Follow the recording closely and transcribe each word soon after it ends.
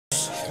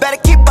better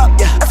keep up,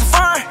 yeah. That's a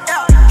fun.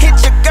 Hit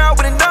your girl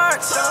with a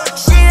nurse.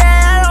 She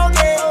ain't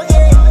okay,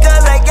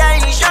 cause I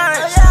got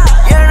insurance.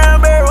 Your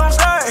number won't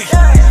start.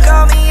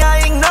 Call me,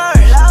 I ignore.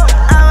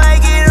 I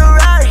might get it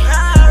right.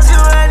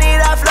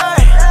 200 I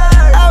flirt.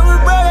 I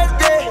would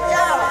birthday.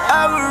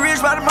 I would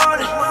reach by the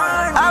morning.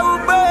 I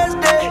would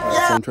birthday.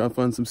 So I'm trying to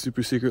find some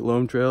super secret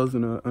loam trails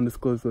in an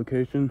undisclosed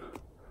location.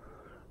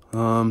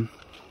 Yeah,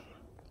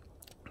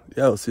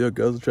 we'll see how it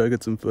goes. We'll try to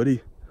get some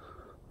footy.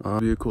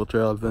 Be a cool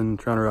trail. I've been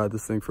trying to ride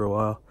this thing for a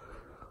while.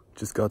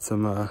 Just got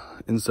some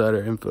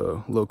insider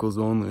info, locals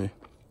only.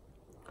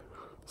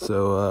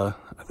 So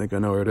I think I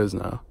know where it is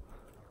now.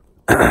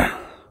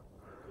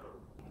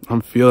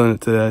 I'm feeling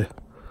it today.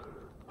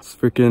 It's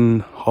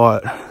freaking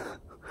hot.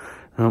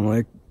 I'm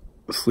like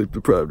sleep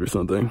deprived or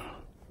something.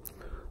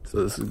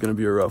 So this is gonna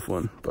be a rough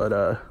one, but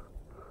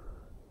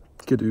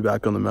good to be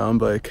back on the mountain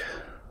bike.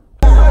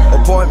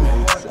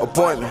 Appointment,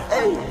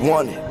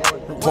 wanted,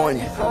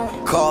 pointed,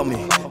 call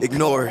me,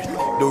 ignore it.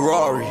 The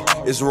Rari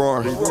is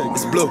roaring,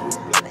 it's blue,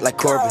 like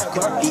Corbin.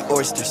 Eat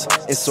oysters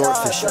and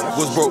swordfish,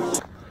 was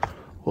broke.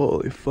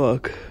 Holy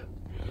fuck.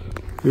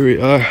 Here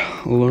we are,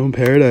 Loam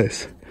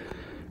Paradise.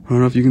 I don't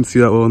know if you can see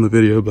that well in the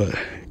video, but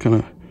it kind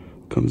of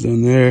comes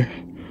down there.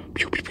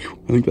 I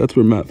think that's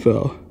where Matt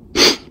fell.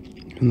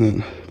 And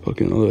then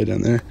fucking all the way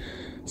down there.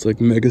 It's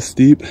like mega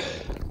steep.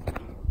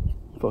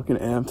 Fucking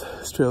amped.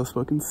 This trail's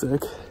fucking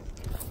sick.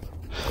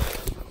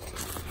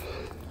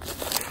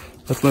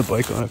 That's my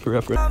bike on, I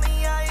forgot for it.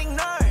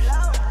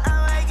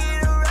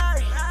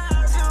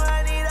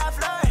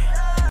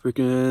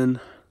 Freaking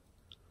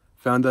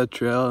found that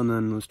trail and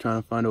then was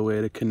trying to find a way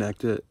to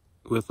connect it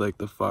with like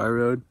the fire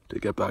road to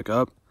get back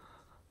up.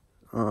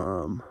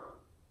 I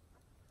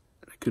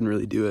couldn't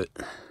really do it.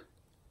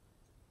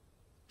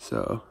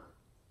 So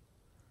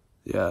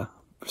yeah,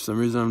 for some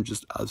reason I'm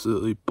just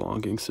absolutely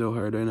bonking so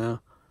hard right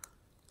now.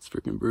 It's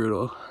freaking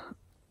brutal.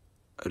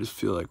 I just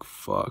feel like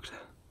fucked.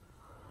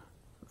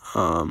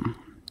 But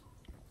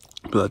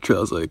that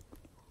trail is like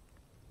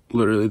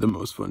literally the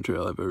most fun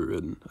trail I've ever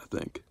ridden, I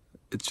think.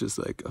 It's just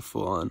like a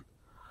full-on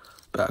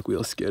back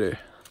wheel skidder.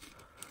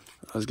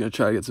 I was gonna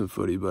try to get some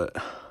footy, but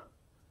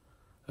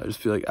I just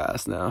feel like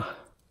ass now.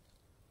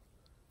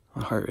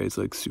 My heart rate's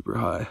like super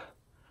high.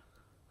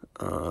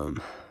 I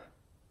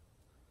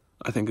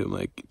think I'm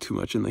like too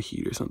much in the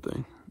heat or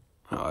something.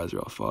 My eyes are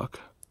all fucked.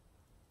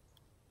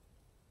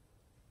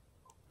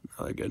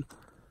 Not that good.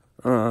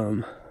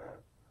 So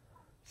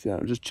yeah,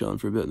 I'm just chilling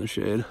for a bit in the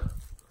shade.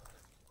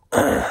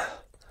 And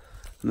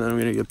then I'm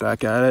gonna get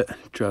back at it,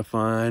 try to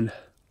find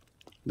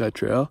that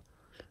trail.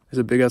 There's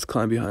a big ass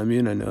climb behind me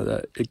and I know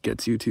that it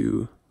gets you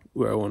to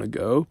where I wanna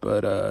go,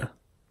 but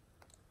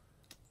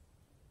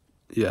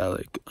yeah,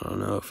 like, I don't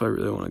know if I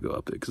really wanna go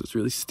up it because it's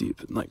really steep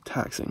and like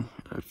taxing.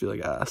 I feel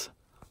like ass.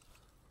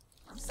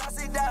 Ain't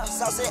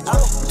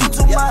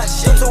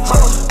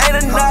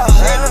enough.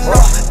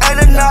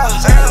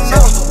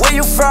 Where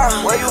you from?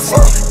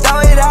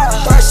 Throw it out.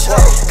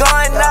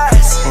 Going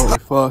nuts. Holy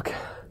fuck.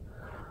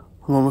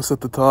 I'm almost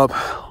at the top.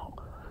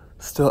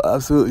 Still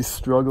absolutely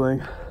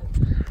struggling.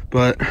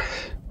 But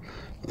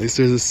at least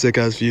there's a sick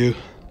ass view.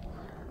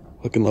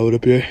 Fucking love it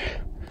up here.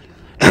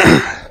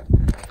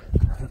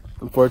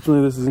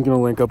 Unfortunately, this isn't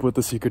gonna link up with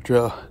the secret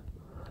trail.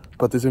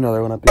 But there's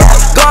another one up here.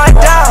 Going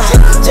down,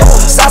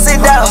 sauce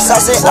it down,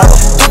 sauce it up.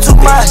 Do too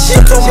much,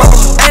 ain't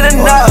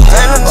enough.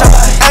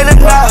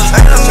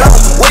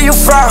 Where you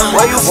from?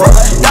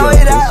 Throw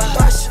it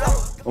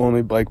out.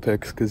 Only bike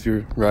pics because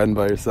you're riding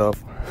by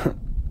yourself.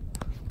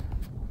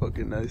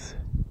 Fucking nice.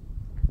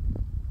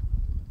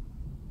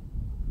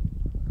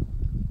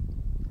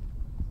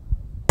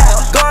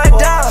 Going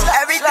down,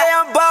 every day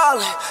I'm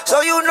balling,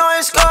 so you know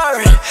it's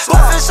scoring.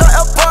 Moving so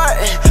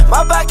important,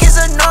 my back is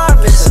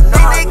enormous. These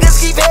niggas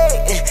keep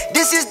hating,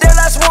 this is their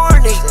last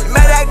warning.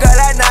 Met that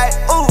girl at night,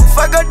 ooh,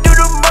 fuck her through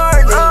the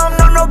morning.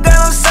 No,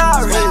 girl, I'm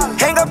sorry.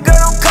 Hang up, girl,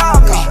 don't call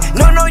me.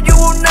 No, you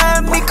will not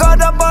have me caught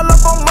up all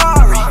up on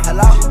Mari.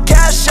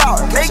 Cash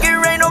out, make it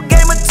rain, no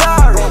game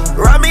Atari.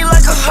 Ride me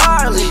like a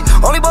Harley,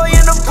 only boy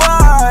in the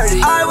party.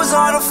 I was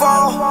on the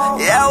phone,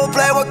 yeah, I will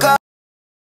play with